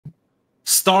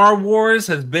Star Wars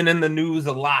has been in the news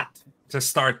a lot to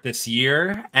start this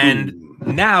year, and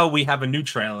now we have a new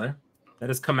trailer that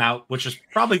has come out, which is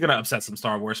probably going to upset some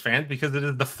Star Wars fans because it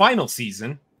is the final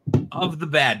season of The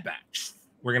Bad Batch.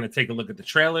 We're going to take a look at the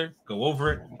trailer, go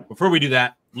over it. Before we do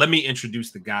that, let me introduce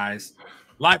the guys.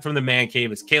 Live from the Man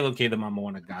Cave is Caleb K, the Mama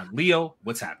Wanna God. Leo,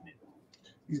 what's happening?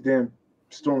 These damn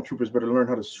stormtroopers better learn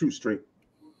how to shoot straight.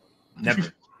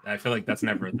 Never. I feel like that's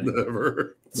never a thing.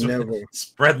 Never.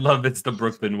 Spread love. It's the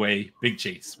Brooklyn way. Big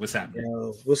Chase. What's happening?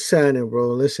 What's happening, bro?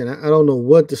 Listen, I don't know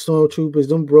what the stormtroopers,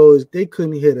 them bros, they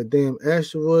couldn't hit a damn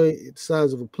asteroid the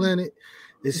size of a planet.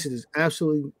 This shit is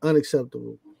absolutely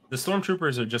unacceptable. The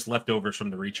stormtroopers are just leftovers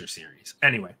from the Reacher series.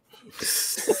 Anyway.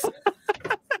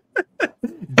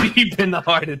 Deep in the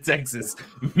heart of Texas.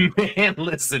 Man,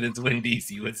 listen, it's Win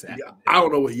DC. What's happening? I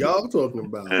don't know what y'all talking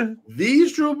about.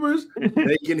 These troopers,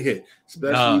 they can hit.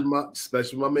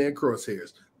 Especially my man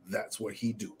Crosshairs. That's what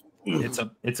he do.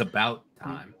 It's about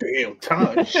time. Damn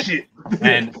time. Shit.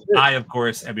 And I, of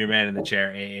course, am your man in the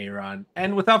chair, AA Ron.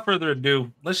 And without further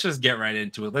ado, let's just get right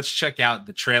into it. Let's check out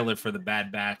the trailer for The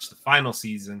Bad Batch, the final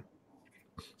season.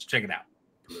 Let's check it out.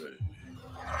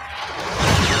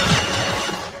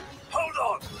 Hold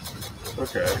on.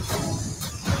 Okay.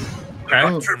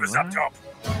 Troopers up top.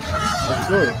 Let's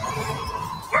go.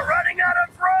 We're running out of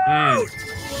road.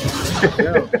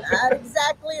 Not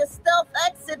exactly a stealth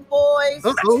exit, boys.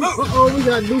 We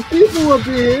got new people up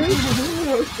here.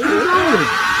 What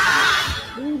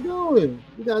are you doing?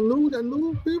 We got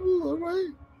new people, all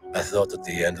right? I thought that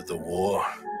the end of the war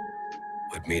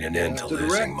would mean an end to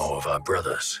losing more of our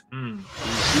brothers.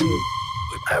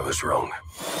 I was wrong.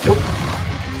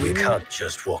 We can't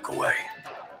just walk away.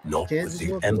 Not with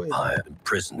the Empire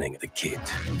imprisoning the kid.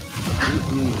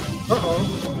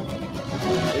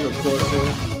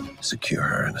 Secure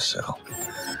her in a cell.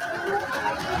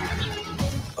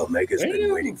 Omega's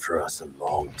been waiting for us a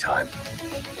long time.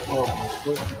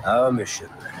 Our mission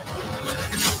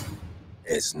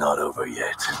is not over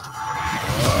yet.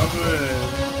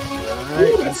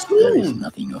 There is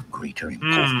nothing of greater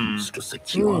importance to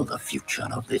secure the future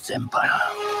of this empire.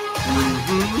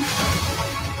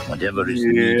 Whatever is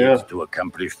needed to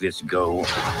accomplish this goal,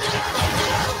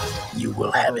 you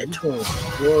will have it.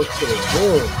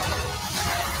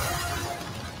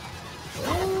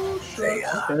 They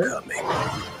are coming.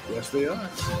 Yes, they are.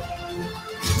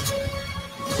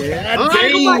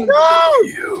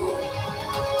 You.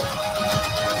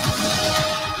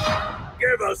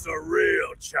 Give us a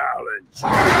real challenge.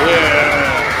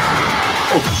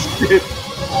 Oh, shit.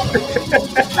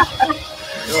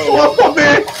 Oh,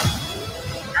 man.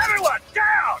 Everyone,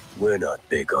 down! We're not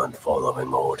big on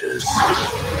following orders.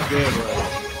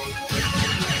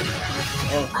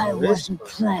 I wasn't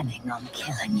planning on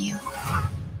killing you,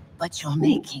 but you're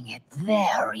making it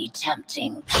very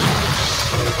tempting.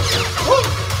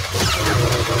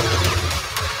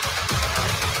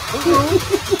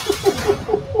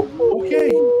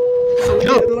 Okay. So we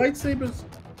had the lightsabers.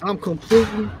 I'm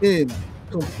completely in.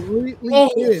 Completely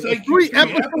in. Thank Three you.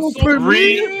 episode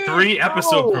premiere. Three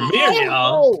episode premiere,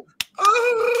 y'all.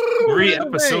 3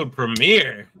 episode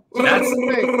premiere. That's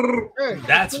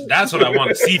what I want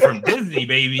to see from Disney,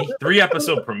 baby. 3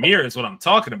 episode premiere is what I'm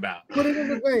talking about. Put it in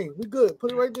the vein. We good.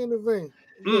 Put it right there in the vein.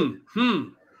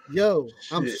 Yo,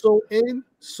 Shit. I'm so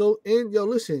in. Yo,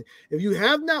 listen, if you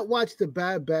have not watched The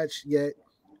Bad Batch yet,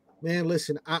 man,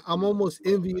 listen, I'm almost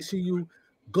envious of you.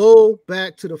 Go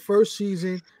back to the first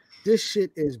season. This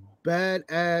shit is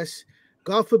badass.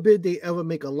 God forbid they ever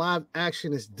make a live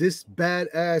action. It's this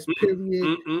badass,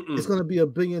 period. It's going to be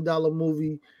 $1 billion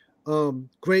movie.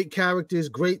 Great characters,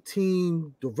 great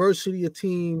team, diversity of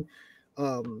team,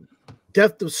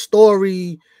 depth of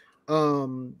story.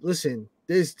 Listen,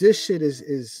 this shit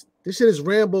is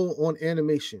Rambo on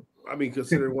animation. I mean,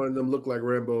 considering one of them look like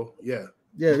Rambo, yeah.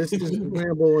 Yeah, this is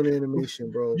Rambo on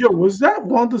animation, bro. Yo, was that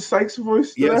Wanda Sykes'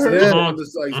 voice? Yes, it is. Wanda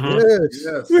Sykes.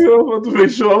 Yes. I want to make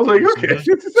sure. I was like, okay.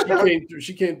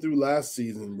 She came through last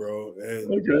season, bro,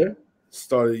 and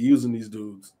started using these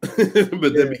dudes,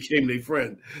 but then became their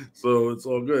friend. So it's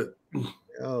all good.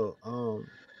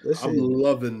 Listen. I'm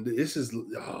loving this.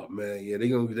 Oh man, yeah, they're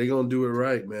gonna do it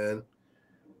right, man.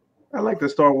 I like that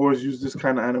Star Wars used this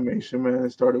kind of animation, man.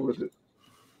 It started with it.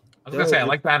 I was gonna say I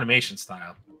like the animation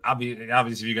style. Obviously,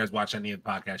 if you guys watch any of the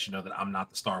podcasts, you know that I'm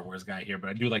not the Star Wars guy here, but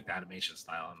I do like the animation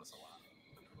style on this a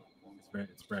lot.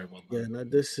 It's very well done. Yeah, no,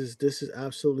 this is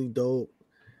absolutely dope.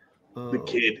 The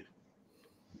kid.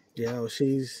 Yeah,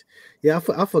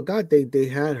 I forgot they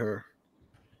had her.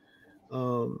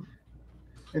 And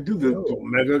do the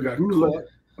Omega got caught.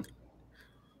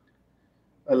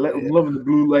 I'm loving the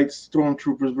blue light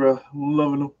stormtroopers, bro. I'm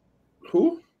loving them.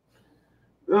 Who?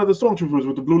 The stormtroopers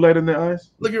with the blue light in their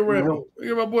eyes. Look at Rambo. Look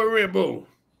at my boy Rambo.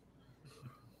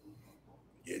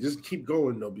 Yeah, just keep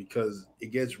going though, because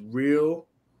it gets real.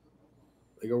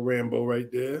 They go Rambo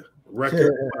right there.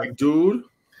 Record, like, dude.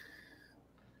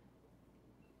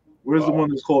 Where's the one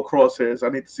that's called Crosshairs? I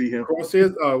need to see him.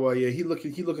 Crosshairs? Oh well, yeah. He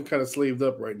looking kind of slaved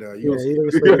up right now. He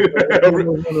looking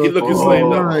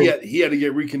slaved up. He had to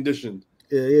get reconditioned.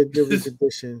 Yeah, he had to get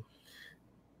reconditioned.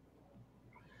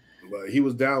 But he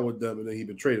was down with them, and then he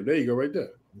betrayed him. There you go, right there.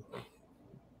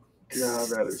 God,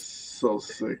 that is so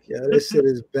sick. Yeah, this shit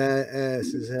is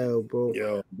badass as hell, bro.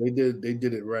 Yo, they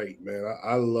did it right, man.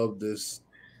 I love this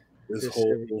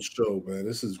whole show, man.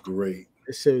 This is great.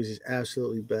 This series is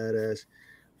absolutely badass.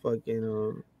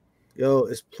 Fucking yo,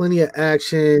 it's plenty of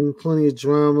action, plenty of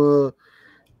drama.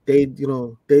 They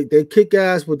kick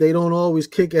ass, but they don't always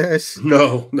kick ass.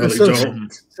 No, they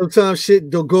don't. Sometimes shit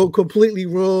they'll go completely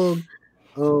wrong.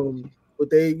 But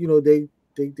they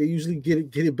usually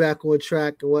get it back on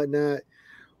track and whatnot.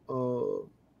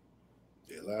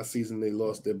 Last season they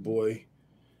lost their boy.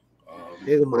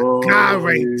 There's my guy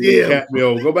right there.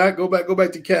 Go back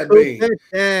to Cad Bane.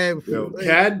 Cad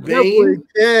Bane.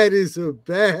 Cad is a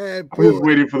bad boy. I was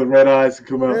waiting for the red eyes to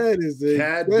come out.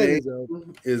 Cad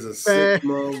Bane is a sick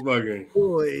motherfucker.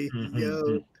 Boy,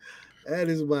 yo, that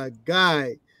is my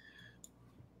guy.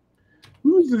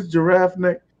 Who's this giraffe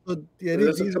neck? Yeah,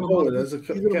 that's a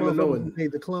Kaminoan.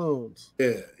 Made the clones.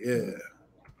 Yeah.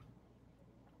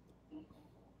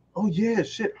 Oh yeah,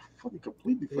 shit. I fucking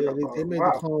completely forgot. Yeah, they made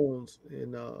the clones,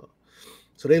 and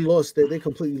so they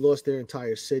completely lost their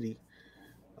entire city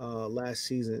last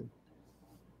season.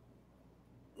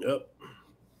 Yep.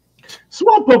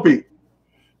 Swamp Puppy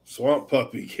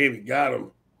came and got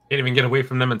him. Can't even get away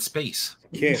from them in space.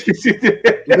 Can't.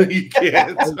 You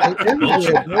can't.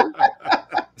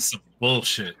 Some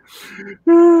bullshit.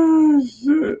 Oh,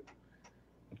 shit.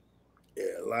 Yeah,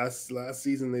 last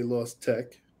season they lost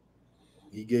Tech.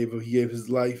 He gave his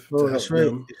life to help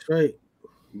them. That's right.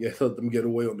 Yeah, helped them get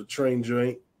away on the train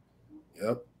joint.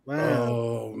 Yep. Wow.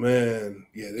 Oh man.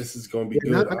 Yeah, this is gonna be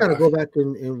good. I gotta go back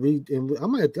and read, and I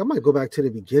might go back to the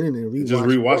beginning and read. Just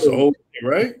rewatch the whole thing,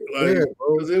 right? Like, yeah,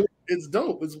 because it's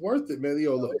dope. It's worth it, man.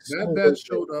 Yo, look, that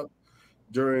showed up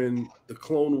during the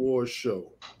Clone Wars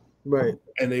show, right?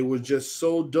 And they were just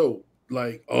so dope.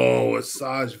 Like,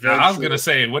 Asajj Ventress. I was gonna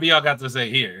say, what do y'all got to say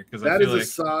here? Because that is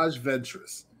Asajj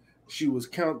Ventress. She was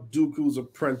Count Dooku's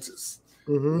apprentice.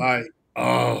 Mm-hmm. Like,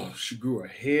 she grew her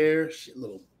hair. She a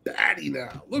little baddie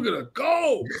now. Look at her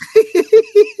go.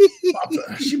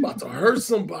 She about to hurt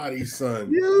somebody, son.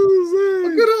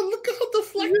 Look at her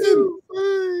deflecting.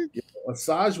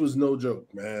 Asajj was no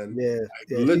joke, man. Yeah,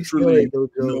 literally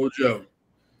no joke.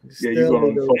 Yeah, you're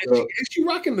going to fuck up. Is she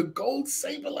rocking the gold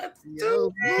saber? What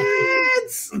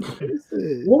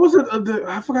was it?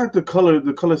 I forgot the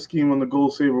color scheme on the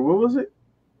gold saber. What was it?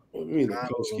 What do you mean the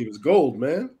color scheme is gold,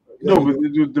 man? No, but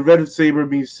the red saber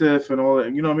means Sith and all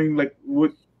that. You know what I mean? Like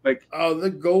what? Like the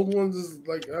gold ones is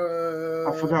like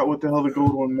I forgot what the hell the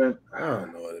gold one meant. I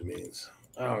don't know what it means.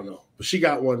 I don't know, but she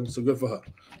got one, so good for her.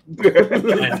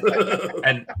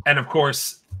 and of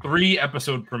course,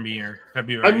 3-episode premiere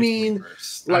February.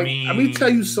 21st. Let me tell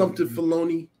you something,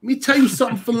 Filoni. Let me tell you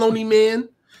something, Filoni man.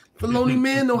 Filoni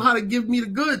man know how to give me the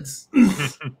goods.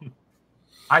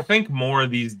 I think more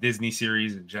of these Disney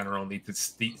series in general need to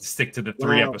stick to the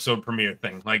 3-episode premiere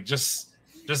thing. Like just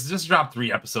drop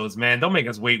 3 episodes, man. Don't make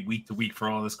us wait week to week for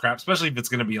all this crap, especially if it's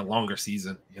going to be a longer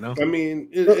season. You know. I mean,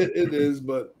 it is,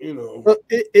 but you know,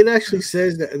 it actually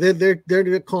says that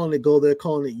they're calling it gold. They're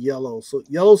calling it yellow. So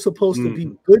yellow's supposed to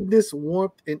be goodness,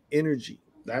 warmth, and energy.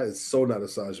 That is so not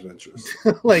Asajj Ventress.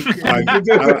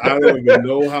 I don't even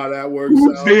know how that works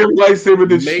out.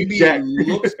 Maybe it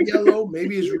looks yellow.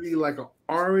 Maybe it's really like an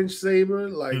orange saber,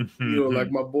 like like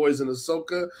my boys in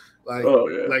Ahsoka.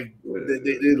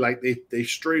 They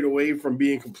strayed away from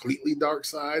being completely dark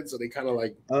side, so they kind of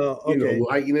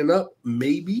lightening up.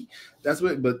 Maybe that's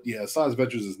what. But yeah, Asajj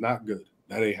Ventress is not good.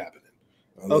 That ain't happening.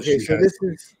 Okay, so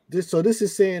this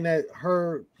is saying that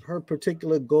her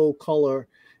particular gold color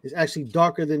is actually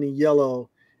darker than the yellow,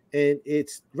 and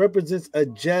it represents a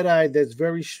Jedi that's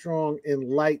very strong in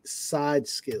light side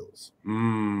skills.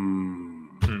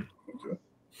 Okay.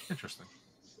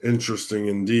 Interesting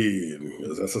indeed.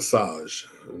 That's Asajj.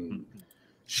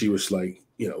 She was like,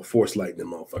 force lightning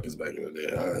motherfuckers back in the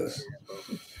day.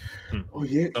 Oh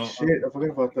yeah, shit! I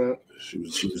forgot about that. She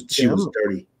was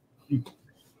dirty.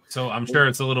 So I'm sure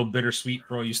it's a little bittersweet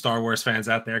for all you Star Wars fans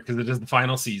out there because it is the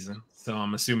final season. So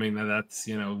I'm assuming that's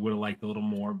would have liked a little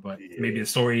more, but maybe the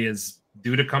story is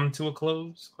due to come to a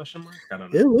close? ? I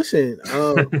don't know. Yeah, listen.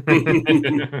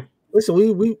 Listen,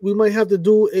 we might have to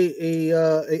do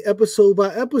a episode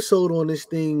by episode on this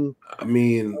thing. I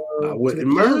mean, I wouldn't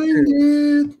mind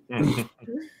it.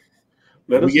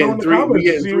 Let us know. We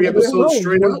getting 3 episodes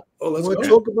straight up. Oh, let's go.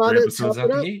 Talk about it. Episodes out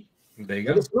the gate. There you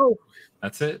go. Let's go.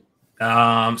 That's it.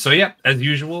 So yeah, as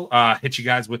usual, hit you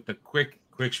guys with the quick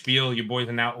spiel. Your boys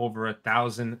are now over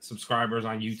 1,000 subscribers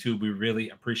on YouTube. We really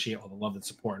appreciate all the love and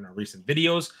support in our recent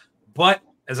videos. But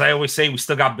as I always say, we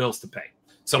still got bills to pay.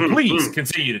 So please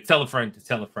continue to tell a friend to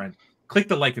tell a friend. Click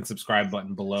the like and subscribe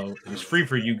button below. It is free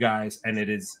for you guys, and it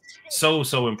is so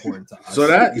important to us. So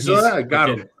that I got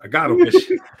him.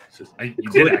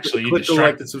 You did actually. Click the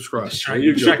like and subscribe.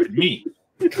 You distracted me.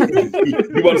 You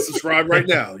want to subscribe right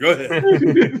now? Go ahead.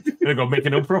 I'm gonna go make a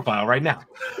new profile right now.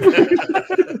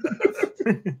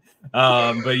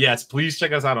 But yes, please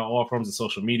check us out on all forms of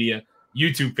social media: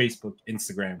 YouTube, Facebook,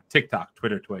 Instagram, TikTok,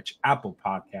 Twitter, Twitch, Apple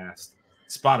Podcast,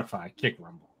 Spotify, Kick,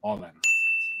 Rumble, all that.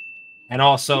 And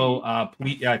also,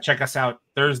 please check us out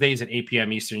Thursdays at 8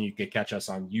 p.m. Eastern. You can catch us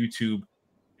on YouTube,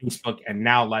 Facebook, and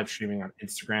now live streaming on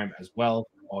Instagram as well.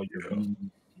 All your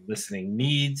listening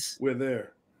needs. We're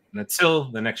there. And until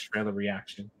the next trailer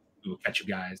reaction, we will catch you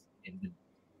guys in the.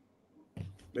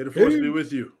 May the force be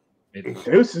with you.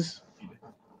 Deuces.